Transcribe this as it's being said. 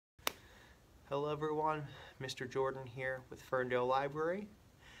Hello everyone, Mr. Jordan here with Ferndale Library.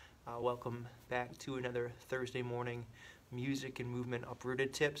 Welcome back to another Thursday morning music and movement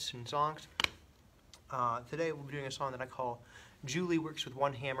uprooted tips and songs. Today we'll be doing a song that I call Julie Works with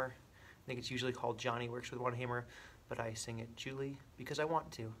One Hammer. I think it's usually called Johnny Works with One Hammer, but I sing it Julie because I want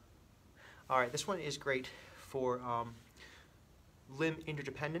to. Alright, this one is great for limb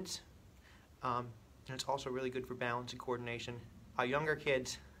interdependence, and it's also really good for balance and coordination. Younger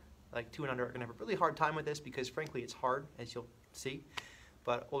kids, like 2 and under, are going to have a really hard time with this because frankly it's hard, as you'll see,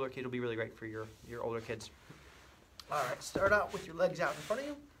 but older kids will be really great for your older kids. Alright, start out with your legs out in front of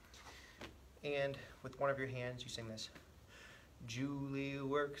you, and with one of your hands you sing this. Julie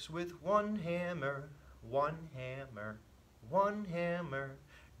works with one hammer, one hammer, one hammer.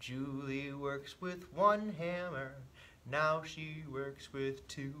 Julie works with one hammer, now she works with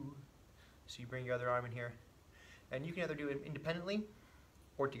 2. So you bring your other arm in here, and you can either do it independently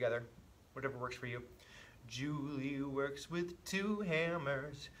or together, whatever works for you. Julie works with 2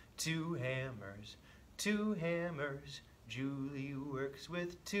 hammers, 2 hammers, 2 hammers. Julie works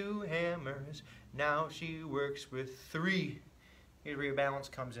with 2 hammers, now she works with 3. Here's where your balance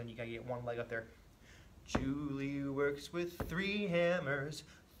comes in. You gotta get one leg up there. Julie works with 3 hammers,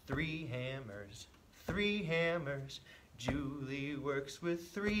 3 hammers, 3 hammers. Julie works with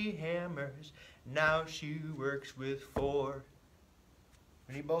 3 hammers, now she works with 4.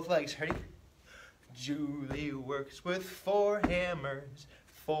 We need both legs. Ready? Julie works with 4 hammers,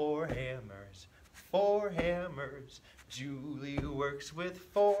 4 hammers, 4 hammers. Julie works with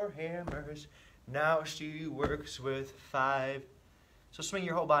 4 hammers, now she works with 5. So swing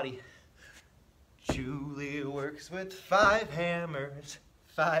your whole body. Julie works with 5 hammers,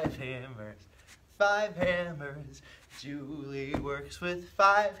 5 hammers, 5 hammers. Julie works with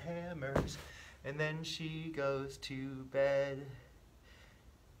 5 hammers, and then she goes to bed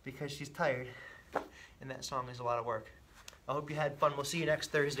because she's tired, and that song is a lot of work. I hope you had fun. We'll see you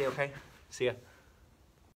next Thursday, okay? See ya.